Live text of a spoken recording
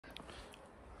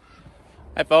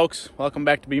Hi folks, welcome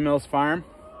back to B Mills Farm.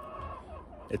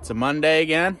 It's a Monday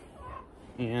again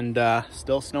and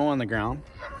still snow on the ground.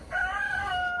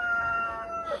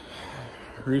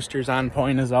 Rooster's on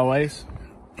point as always.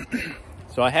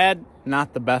 So I had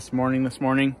not the best morning this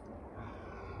morning.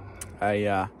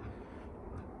 I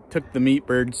took the meat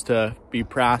birds to be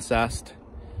processed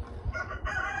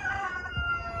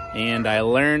and I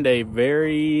learned a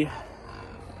very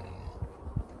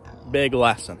big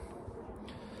lesson.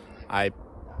 I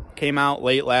came out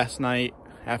late last night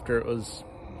after it was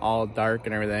all dark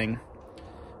and everything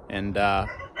and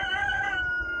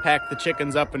packed the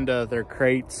chickens up into their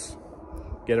crates,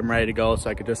 get them ready to go so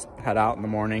I could just head out in the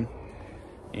morning.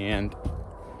 And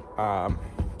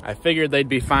I figured they'd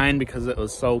be fine because it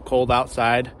was so cold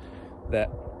outside that,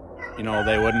 you know,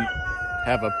 they wouldn't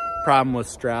have a problem with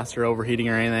stress or overheating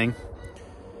or anything.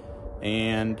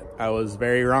 And I was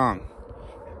very wrong.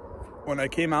 When I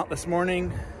came out this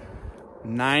morning,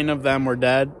 9 of them were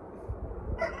dead.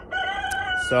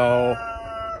 So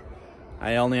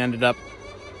I only ended up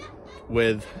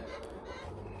with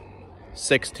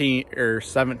 17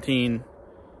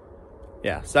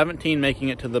 making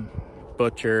it to the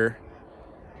butcher,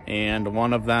 and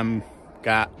one of them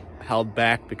got held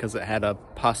back because it had a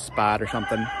pus spot or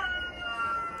something.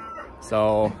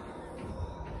 So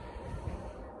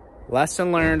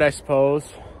lesson learned, I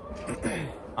suppose.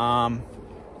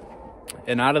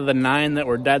 And out of the 9 that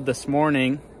were dead this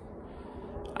morning,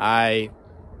 I,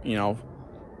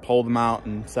 pulled them out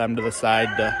and set them to the side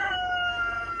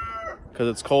because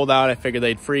it's cold out. I figured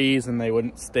they'd freeze and they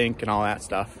wouldn't stink and all that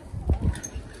stuff.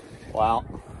 Well,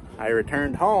 I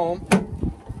returned home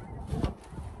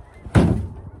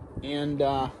and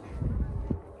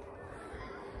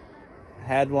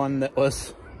had one that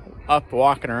was up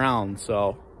walking around,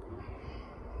 so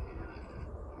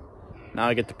now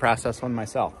I get to process one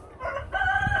myself.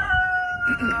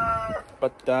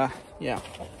 But yeah,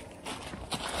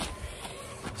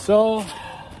 so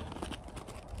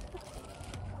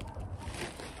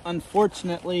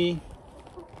unfortunately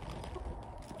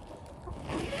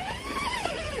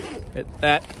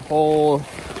that whole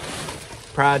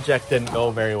project didn't go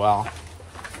very well,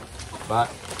 but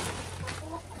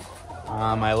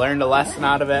I learned a lesson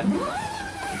out of it.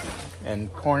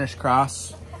 And Cornish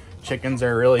cross chickens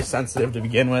are really sensitive to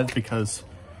begin with because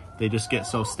they just get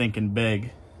so stinking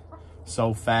big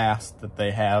so fast that they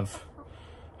have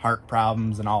heart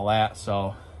problems and all that.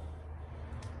 So,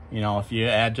 if you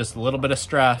add just a little bit of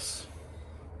stress,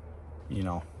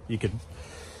 you could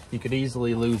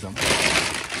easily lose them.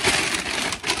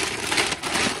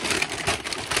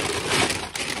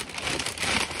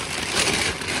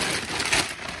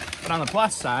 But on the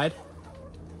plus side,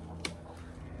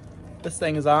 this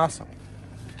thing is awesome.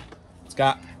 It's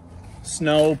got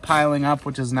snow piling up,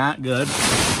 which is not good.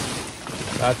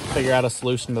 So I have to figure out a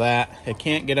solution to that. It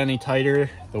can't get any tighter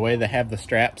the way they have the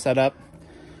strap set up,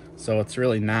 so it's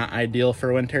really not ideal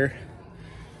for winter.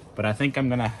 But I think I'm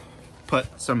gonna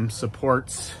put some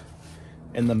supports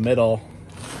in the middle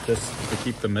just to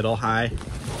keep the middle high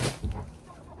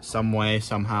some way,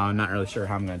 somehow. I'm not really sure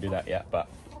how I'm gonna do that yet, but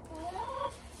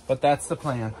that's the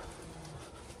plan.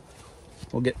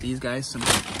 We'll get these guys some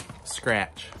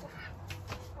scratch.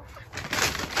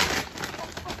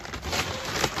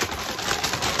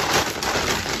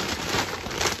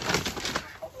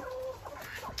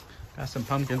 Got some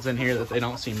pumpkins in here that they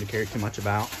don't seem to care too much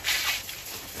about.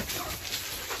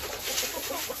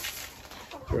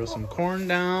 Throw some corn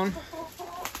down.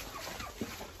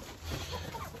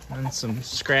 And some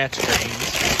scratch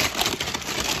grains.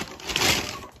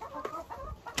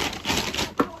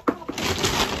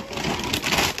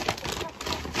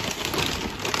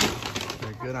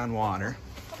 They're good on water.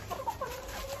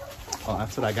 Well,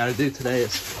 that's what I gotta do today,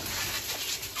 is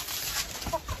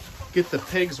get the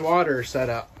pigs' water set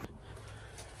up.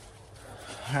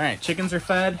 All right, chickens are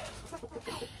fed.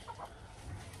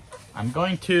 I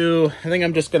think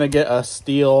I'm just gonna get a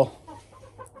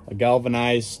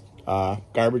galvanized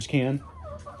garbage can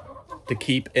to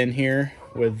keep in here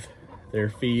with their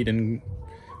feed and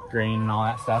grain and all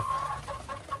that stuff.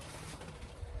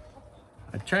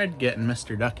 I tried getting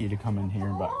Mr. Ducky to come in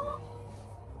here, but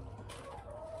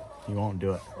he won't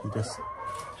do it. He just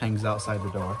hangs outside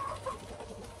the door.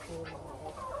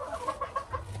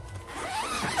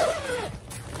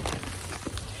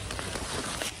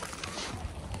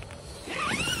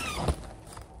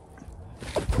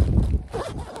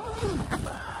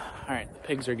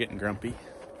 Pigs are getting grumpy.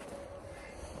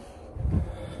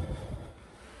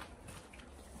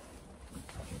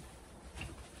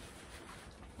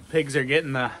 Pigs are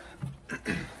getting the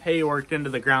hay worked into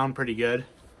the ground pretty good.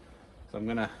 So I'm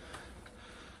gonna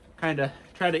kind of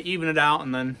try to even it out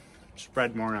and then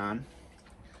spread more on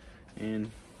and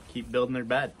keep building their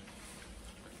bed.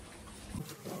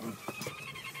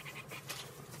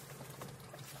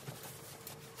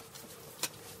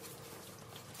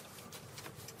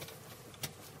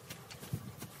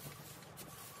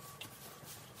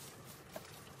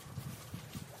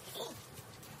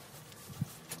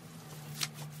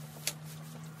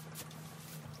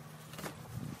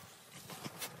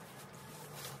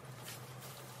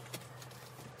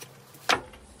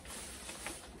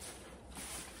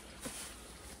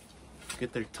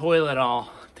 Get their toilet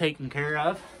all taken care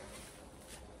of.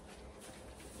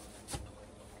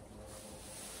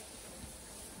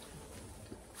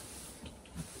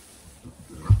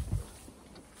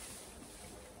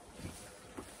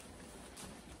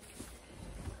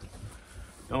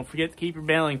 Don't forget to keep your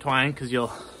baling twine because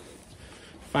you'll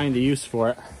find a use for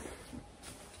it.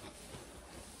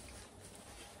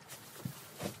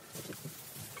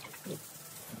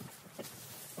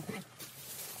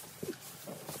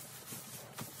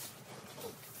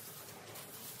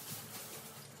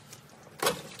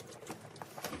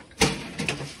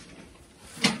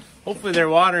 Hopefully their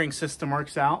watering system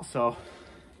works out so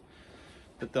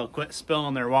that they'll quit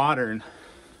spilling their water and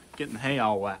getting the hay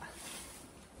all wet.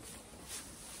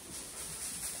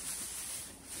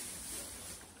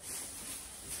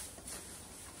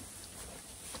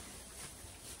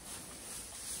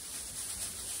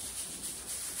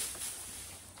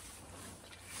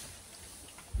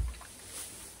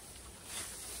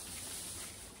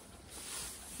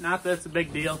 Not that it's a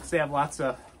big deal because they have lots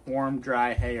of warm,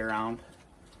 dry hay around.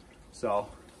 So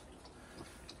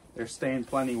they're staying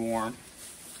plenty warm.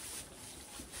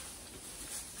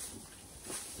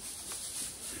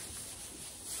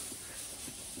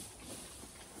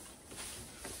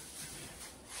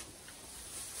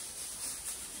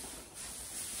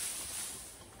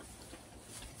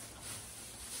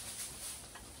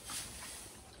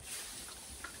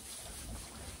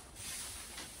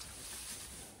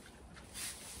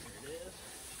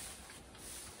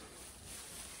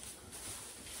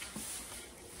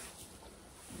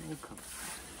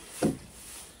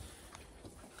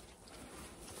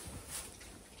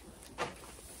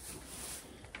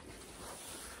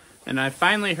 And I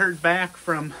finally heard back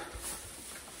from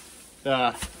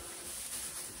the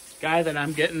guy that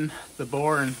I'm getting the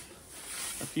boar and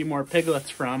a few more piglets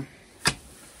from.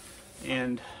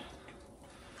 And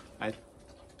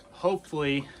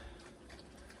hopefully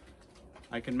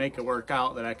I can make it work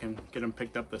out that I can get them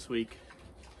picked up this week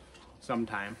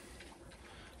sometime.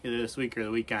 Either this week or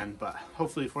the weekend, but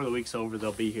hopefully before the week's over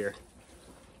they'll be here.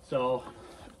 So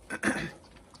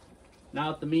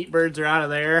now that the meat birds are out of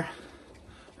there,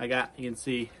 you can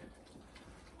see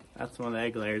that's one of the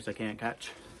egg layers I can't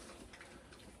catch.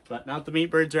 But now that the meat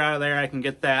birds are out of there, I can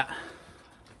get that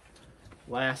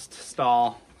last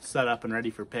stall set up and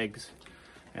ready for pigs,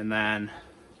 and then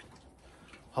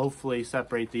hopefully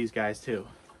separate these guys too.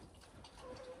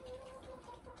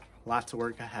 Lots of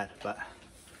work ahead, but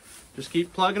just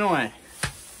keep plugging away.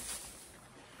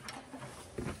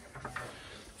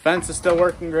 Fence is still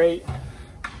working great.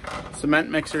 Cement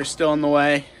mixer is still in the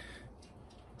way.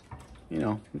 You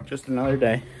know, just another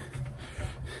day.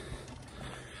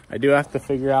 I do have to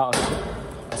figure out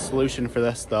a solution for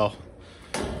this though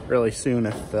really soon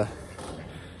if the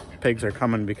pigs are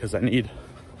coming, because I need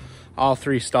all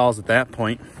 3 stalls at that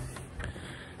point,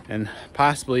 and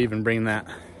possibly even bring that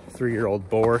 3-year-old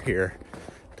boar here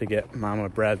to get mama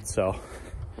bred. So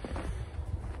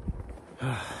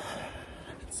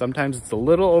sometimes it's a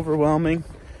little overwhelming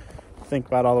to think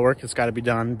about all the work that's got to be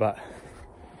done, but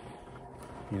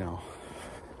you know,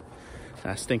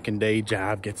 that stinking day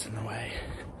job gets in the way.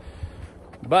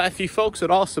 But if you folks would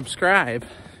all subscribe,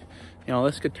 you know,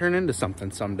 this could turn into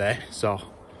something someday. So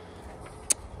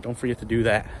don't forget to do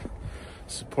that.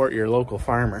 Support your local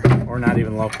farmer, or not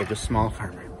even local, just small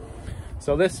farmer.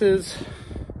 So this is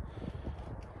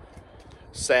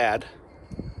sad,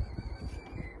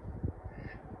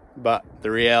 but the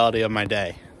reality of my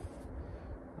day.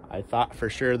 I thought for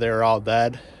sure they were all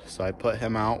dead, so I put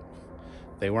him out.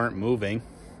 They weren't moving,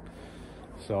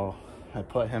 so I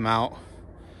put him out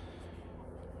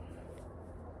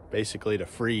basically to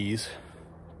freeze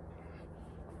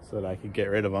so that I could get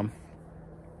rid of him.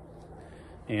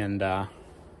 And I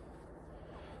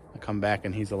come back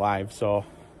and he's alive, so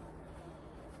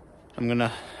I'm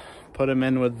gonna put him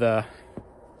in with the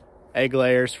egg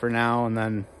layers for now, and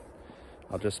then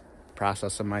I'll just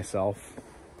process him myself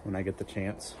when I get the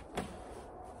chance.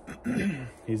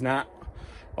 He's not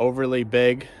overly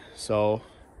big, so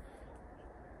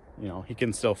you know, he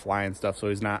can still fly and stuff, so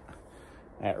he's not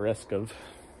at risk of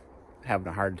having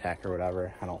a heart attack or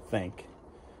whatever. I don't think.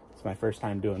 It's my first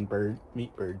time doing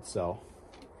meat birds, so.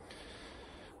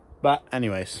 But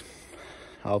anyways,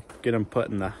 I'll get them put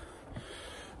in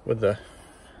with the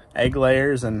egg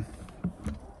layers, and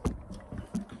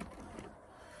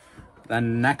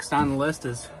then next on the list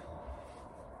is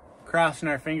crossing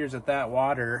our fingers that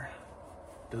water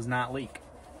does not leak.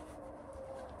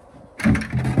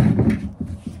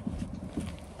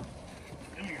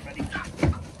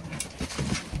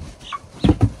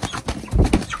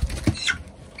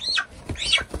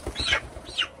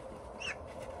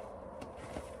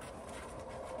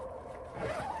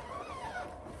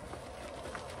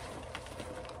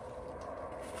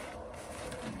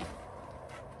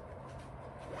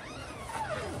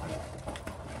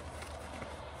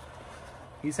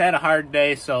 He's had a hard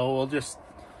day, so we'll just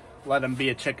let him be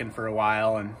a chicken for a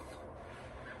while, and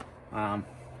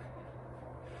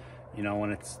you know,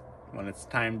 when it's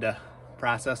time to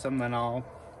process him, then I'll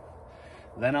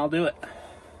do it.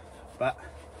 But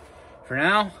for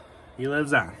now, he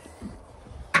lives on.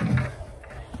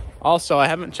 Also, I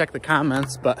haven't checked the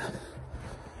comments, but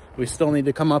we still need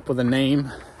to come up with a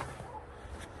name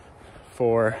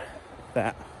for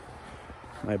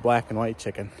my black and white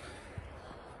chicken.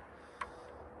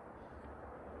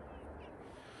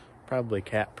 Probably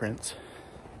cat prints,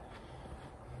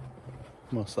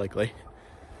 most likely.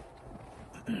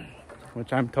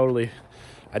 Which I'm totally,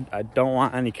 I don't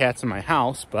want any cats in my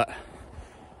house, but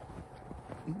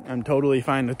I'm totally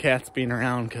fine with cats being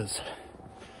around because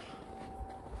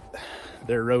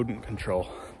they're rodent control.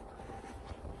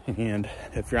 And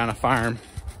if you're on a farm,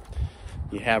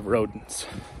 you have rodents.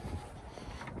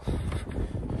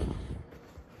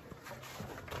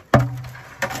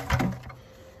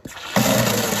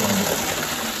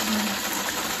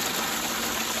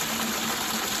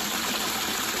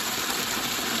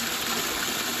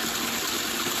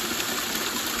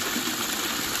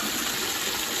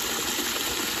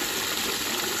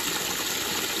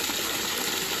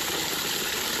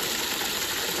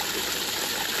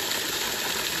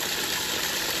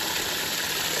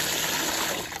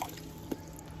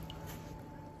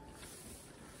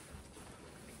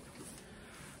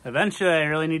 Eventually, I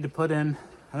really need to put in,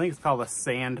 I think it's called a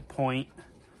sand point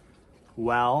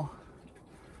well.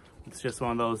 It's just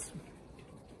one of those,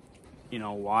 you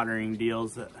know, watering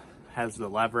deals that has the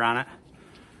lever on it.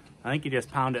 I think you just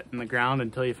pound it in the ground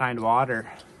until you find water.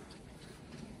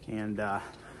 And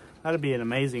that'd be an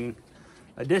amazing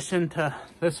addition to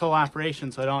this whole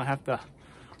operation, so I don't have to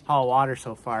haul water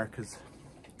so far, because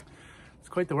it's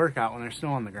quite the workout when there's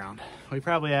snow on the ground. We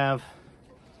probably have,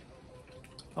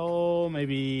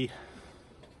 maybe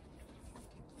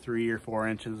 3 or 4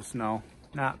 inches of snow.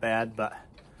 Not bad, but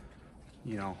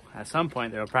you know, at some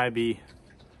point there'll probably be,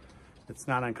 it's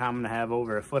not uncommon to have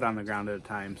over a foot on the ground at a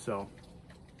time, so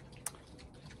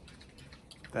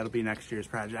that'll be next year's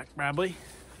project probably.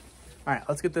 All right,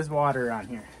 let's get this water on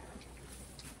here.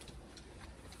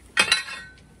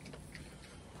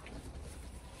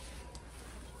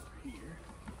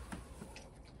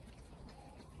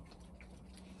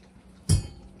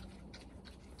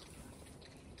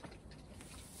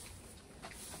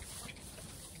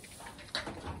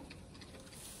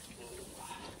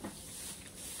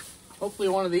 Hopefully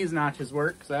one of these notches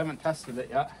work, because I haven't tested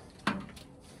it yet.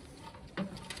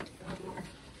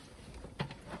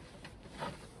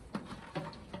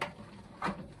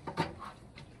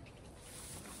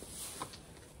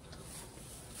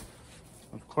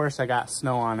 Of course, I got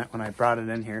snow on it when I brought it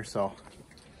in here, so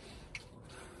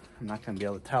I'm not going to be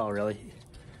able to tell really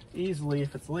easily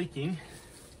if it's leaking.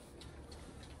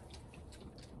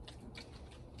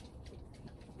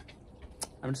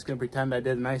 I'm just going to pretend I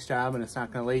did a nice job and it's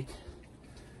not going to leak.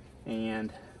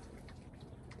 And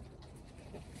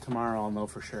tomorrow I'll know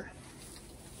for sure.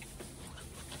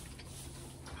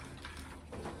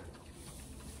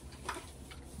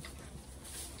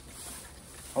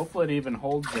 Hopefully it even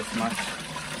holds this much.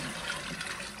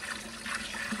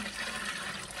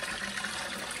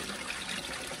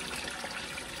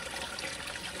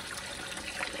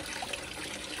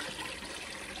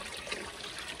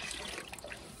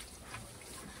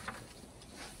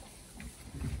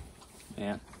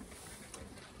 Yeah.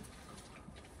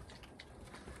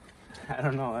 I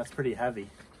don't know, that's pretty heavy.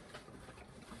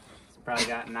 It's probably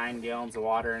got 9 gallons of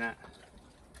water in it.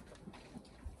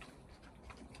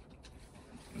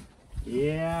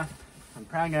 Yeah, I'm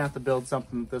probably gonna have to build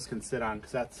something that this can sit on,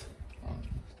 because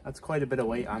that's quite a bit of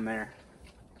weight on there.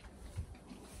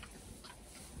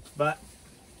 But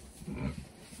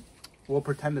we'll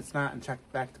pretend it's not and check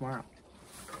back tomorrow.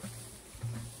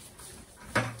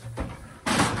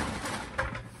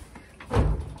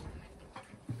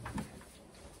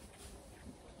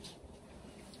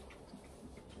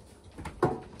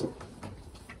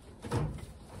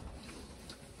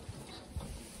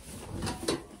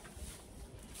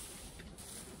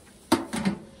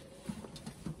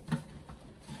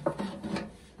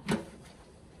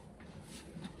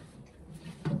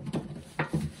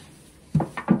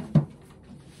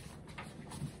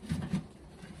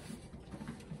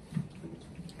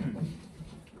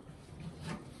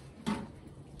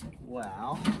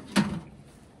 Well,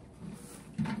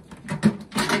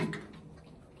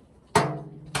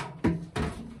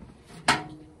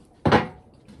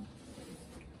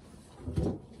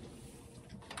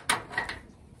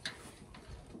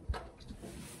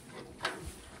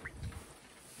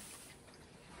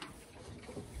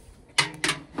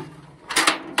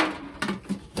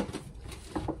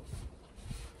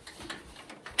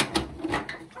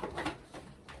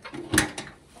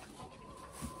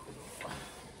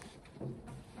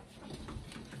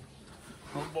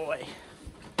 oh boy.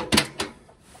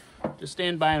 Just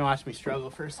stand by and watch me struggle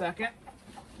for a second.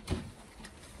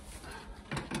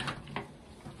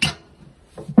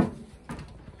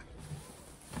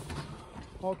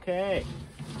 Okay.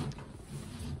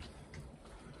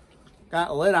 Got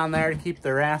a lid on there to keep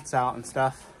the rats out and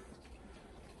stuff,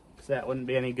 because that wouldn't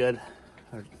be any good.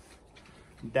 A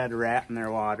dead rat in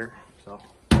their water. So,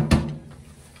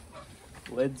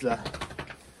 lid's a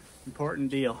important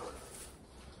deal.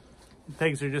 The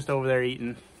pigs are just over there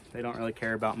eating. They don't really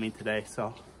care about me today,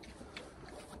 so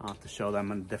I'll have to show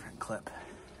them in a different clip.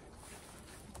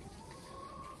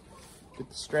 Get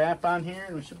the strap on here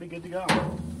and we should be good to go.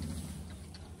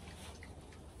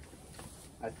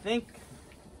 I think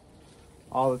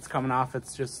all that's coming off,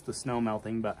 it's just the snow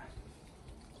melting, but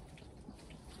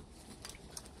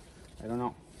I don't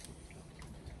know.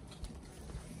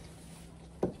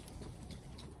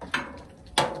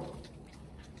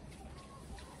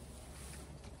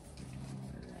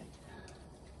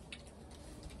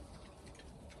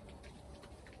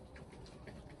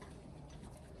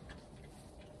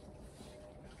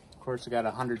 Of course, I got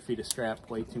 100 feet of strap,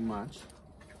 way too much.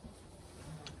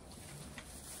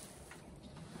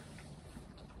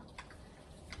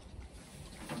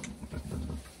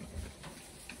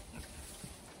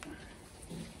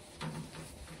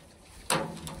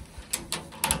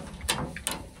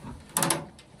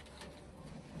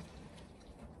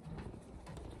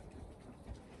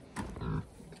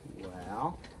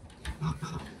 Well,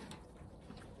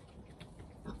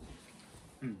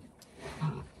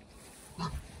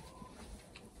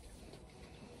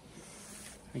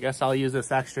 I guess I'll use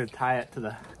this extra to tie it to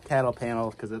the cattle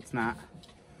panel because it's not,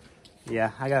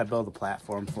 yeah, I gotta build a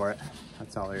platform for it.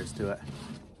 That's all there is to it.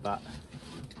 But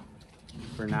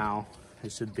for now,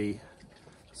 it should be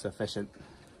sufficient.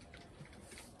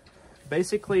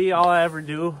 Basically, all I ever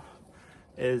do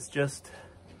is just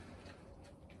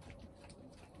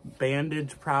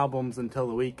bandage problems until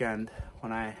the weekend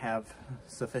when I have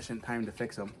sufficient time to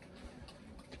fix them,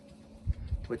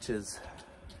 which is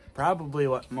probably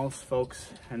what most folks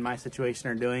in my situation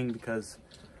are doing, because,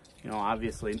 you know,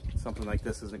 obviously something like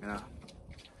this isn't gonna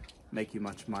make you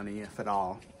much money, if at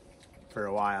all, for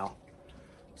a while.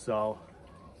 So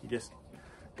you just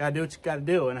gotta do what you gotta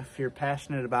do, and if you're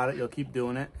passionate about it, you'll keep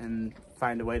doing it and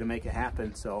find a way to make it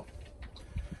happen. So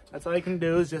that's all you can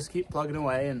do, is just keep plugging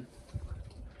away, and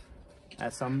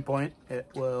at some point it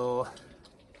will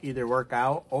either work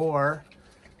out, or,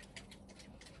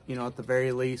 you know, at the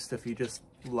very least, if you just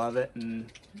love it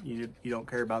and you don't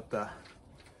care about the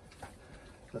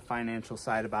financial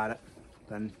side about it,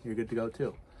 then you're good to go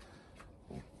too.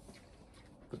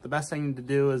 But the best thing to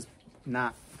do is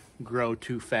not grow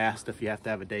too fast if you have to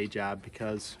have a day job,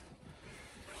 because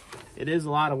it is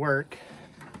a lot of work.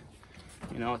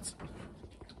 You know, it's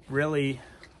really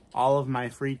all of my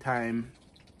free time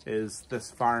is this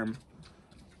farm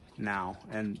now,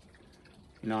 and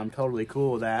you know, I'm totally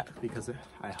cool with that, because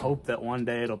I hope that one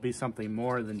day it'll be something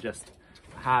more than just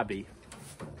a hobby.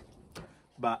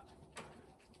 But,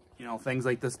 you know, things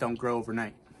like this don't grow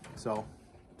overnight. So,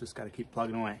 just got to keep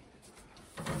plugging away.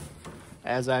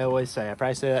 As I always say, I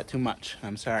probably say that too much.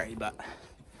 I'm sorry, but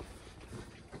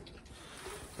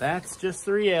that's just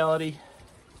the reality.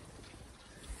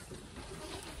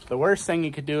 The worst thing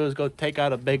you could do is go take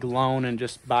out a big loan and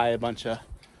just buy a bunch of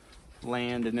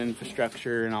land and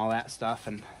infrastructure and all that stuff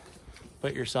and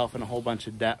put yourself in a whole bunch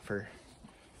of debt for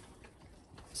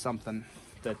something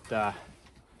that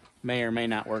may or may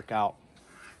not work out.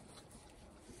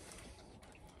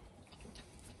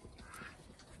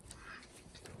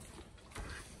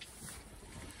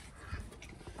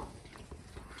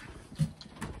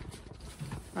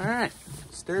 All right,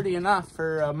 sturdy enough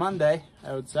for Monday,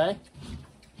 I would say.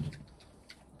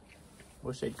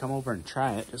 Wish they'd come over and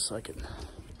try it just so I could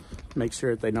make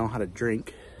sure that they know how to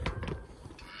drink.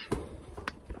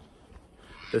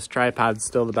 This tripod's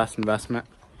still the best investment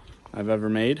I've ever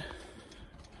made,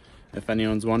 if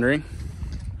anyone's wondering.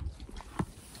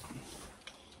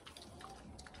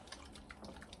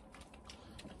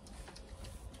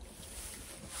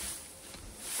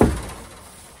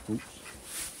 Oops.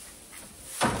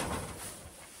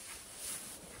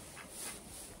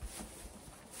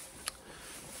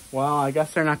 Well, I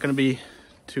guess they're not going to be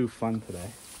too fun today.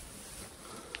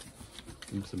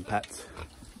 Give them some pets.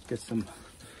 Get some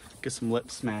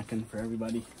lip smacking for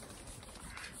everybody.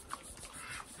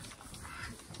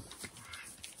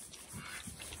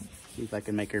 See if I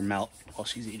can make her melt while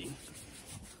she's eating.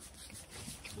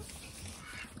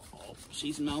 Oh,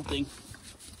 she's melting.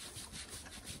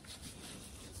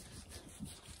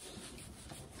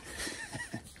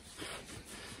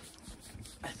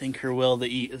 I think her will to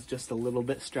eat is just a little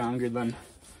bit stronger than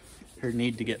her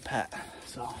need to get pet,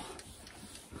 so.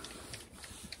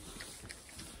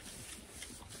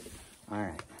 All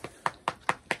right.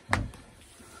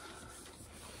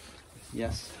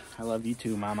 Yes, I love you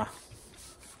too, Mama.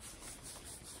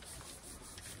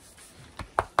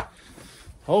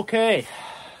 Okay.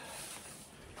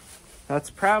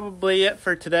 That's probably it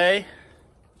for today.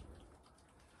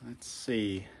 Let's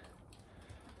see.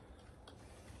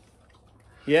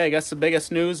 Yeah, I guess the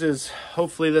biggest news is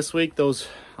hopefully this week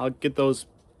I'll get those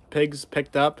pigs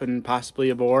picked up and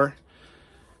possibly a boar.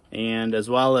 And as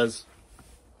well as,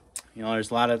 you know,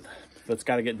 there's a lot of that's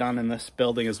got to get done in this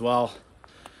building as well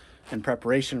in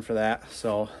preparation for that.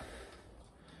 So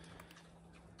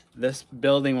this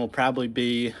building will probably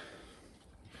be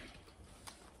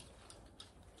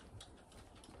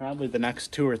the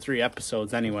next 2 or 3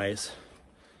 episodes anyways.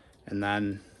 And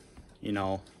then, you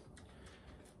know,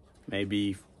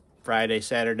 maybe Friday,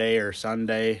 Saturday, or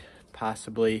Sunday,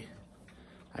 possibly,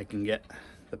 I can get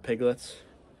the piglets.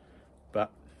 But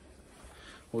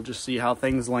we'll just see how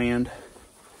things land.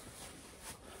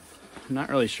 I'm not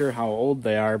really sure how old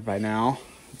they are by now.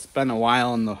 It's been a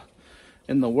while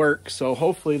in the work, so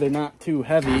hopefully they're not too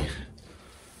heavy.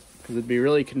 Because it'd be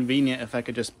really convenient if I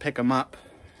could just pick them up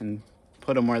and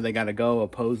put them where they gotta go,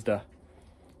 opposed to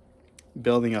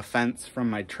building a fence from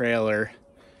my trailer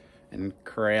and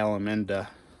corral them into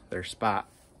their spot.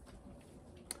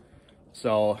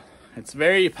 So it's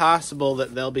very possible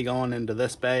that they'll be going into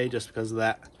this bay just because of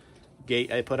that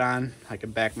gate I put on. I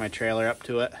can back my trailer up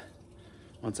to it.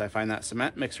 Once I find that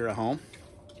cement mixer at home,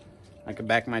 I can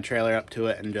back my trailer up to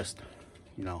it and just,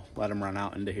 you know, let them run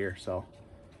out into here. So,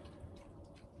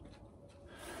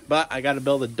 but I got to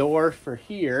build a door for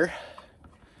here,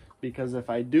 because if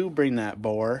I do bring that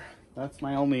boar, that's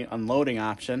my only unloading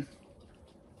option.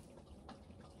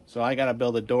 So I got to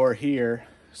build a door here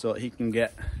so that he can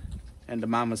get into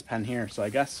Mama's pen here. So I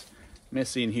guess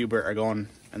Missy and Hubert are going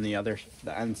in the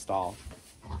end stall,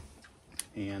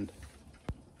 and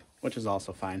which is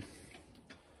also fine.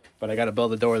 But I got to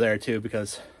build a door there too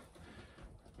because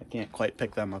I can't quite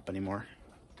pick them up anymore.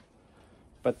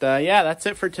 But yeah, that's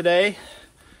it for today.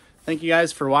 Thank you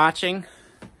guys for watching.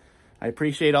 I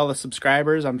appreciate all the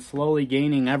subscribers. I'm slowly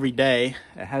gaining every day.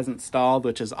 It hasn't stalled,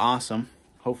 which is awesome.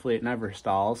 Hopefully it never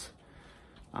stalls.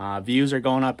 Views are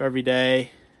going up every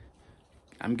day.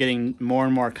 I'm getting more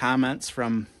and more comments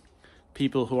from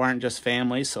people who aren't just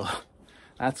family, so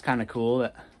that's kind of cool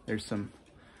that there's some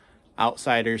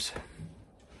outsiders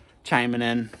chiming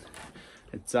in.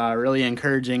 It's really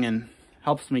encouraging and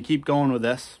helps me keep going with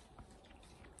this.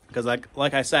 Because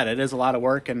like I said, it is a lot of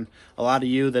work, and a lot of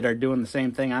you that are doing the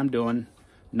same thing I'm doing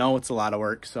know it's a lot of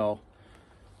work. So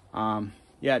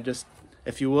yeah, just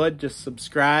if you would, just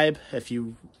subscribe. If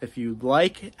you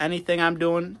like anything I'm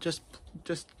doing, just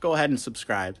go ahead and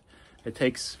subscribe. It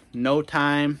takes no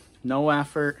time, no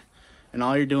effort, and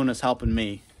all you're doing is helping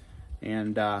me.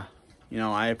 And you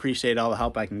know, I appreciate all the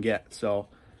help I can get. So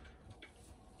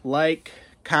like,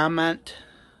 comment.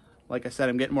 Like I said,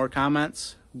 I'm getting more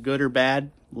comments, good or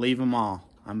bad. Leave them all.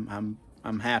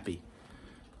 I'm happy.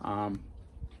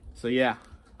 So yeah,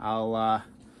 I'll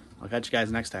catch you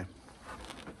guys next time.